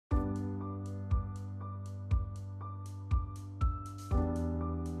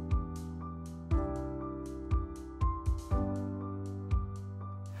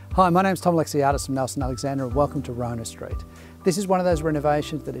Hi, my name's Tom Alexiadis from Nelson Alexander and welcome to Rona Street. This is one of those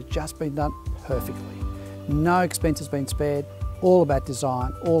renovations that has just been done perfectly. No expense has been spared, all about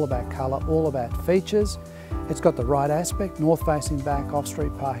design, all about colour, all about features. It's got the right aspect, north facing back,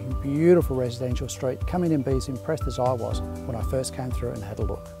 off-street parking, beautiful residential street. Coming in be as impressed as I was when I first came through and had a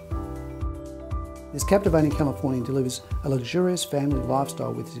look. This captivating Californian delivers a luxurious family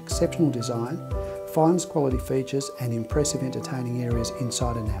lifestyle with its exceptional design, finest quality features and impressive entertaining areas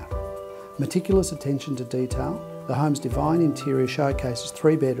inside and out. Meticulous attention to detail, the home's divine interior showcases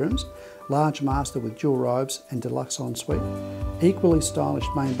 3 bedrooms, large master with dual robes and deluxe ensuite, equally stylish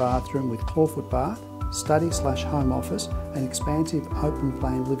main bathroom with clawfoot bath, study/home office, an expansive open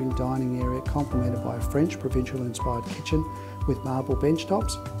plan living dining area complemented by a French Provincial-inspired kitchen with marble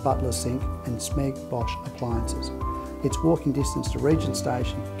benchtops, butler sink and Smeg Bosch appliances. It's walking distance to Regent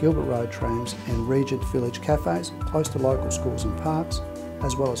Station, Gilbert Road trams and Regent Village cafes, close to local schools and parks,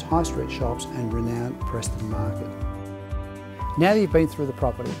 as well as high street shops and renowned Preston Market. Now that you've been through the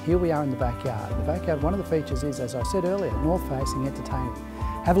property, here we are in the backyard. The backyard, one of the features is, as I said earlier, north facing entertaining.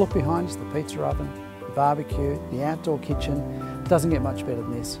 Have a look behind us, the pizza oven, the barbecue, the outdoor kitchen. Doesn't get much better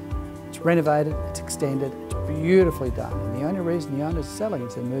than this. It's renovated, it's extended, it's beautifully done. And the only reason the owners are selling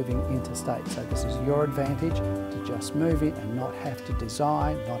is they're moving interstate. So this is your advantage to just move in and not have to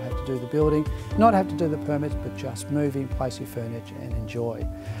design, not have to do the building, not have to do the permits, but just move in, place your furniture and enjoy.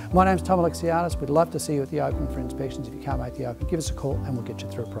 My name's Tom Alexiadis. We'd love to see you at the open for inspections. If you can't make the open, give us a call and we'll get you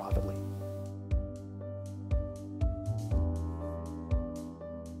through privately.